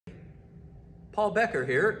Paul Becker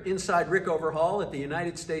here, inside Rickover Hall at the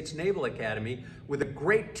United States Naval Academy with a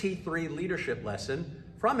great T3 leadership lesson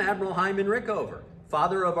from Admiral Hyman Rickover,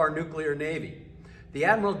 father of our nuclear navy. The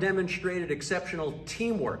Admiral demonstrated exceptional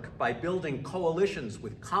teamwork by building coalitions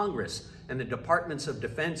with Congress and the Departments of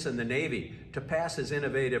Defense and the Navy to pass his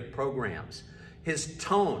innovative programs. His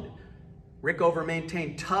tone, Rickover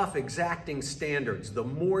maintained tough, exacting standards. The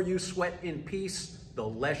more you sweat in peace, the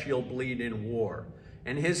less you'll bleed in war.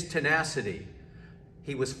 And his tenacity.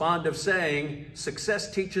 He was fond of saying,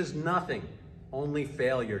 success teaches nothing, only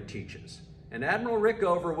failure teaches. And Admiral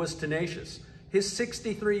Rickover was tenacious. His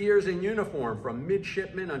 63 years in uniform from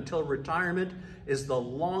midshipman until retirement is the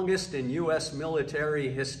longest in U.S.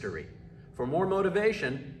 military history. For more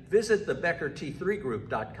motivation, visit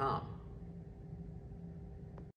thebeckerT3group.com.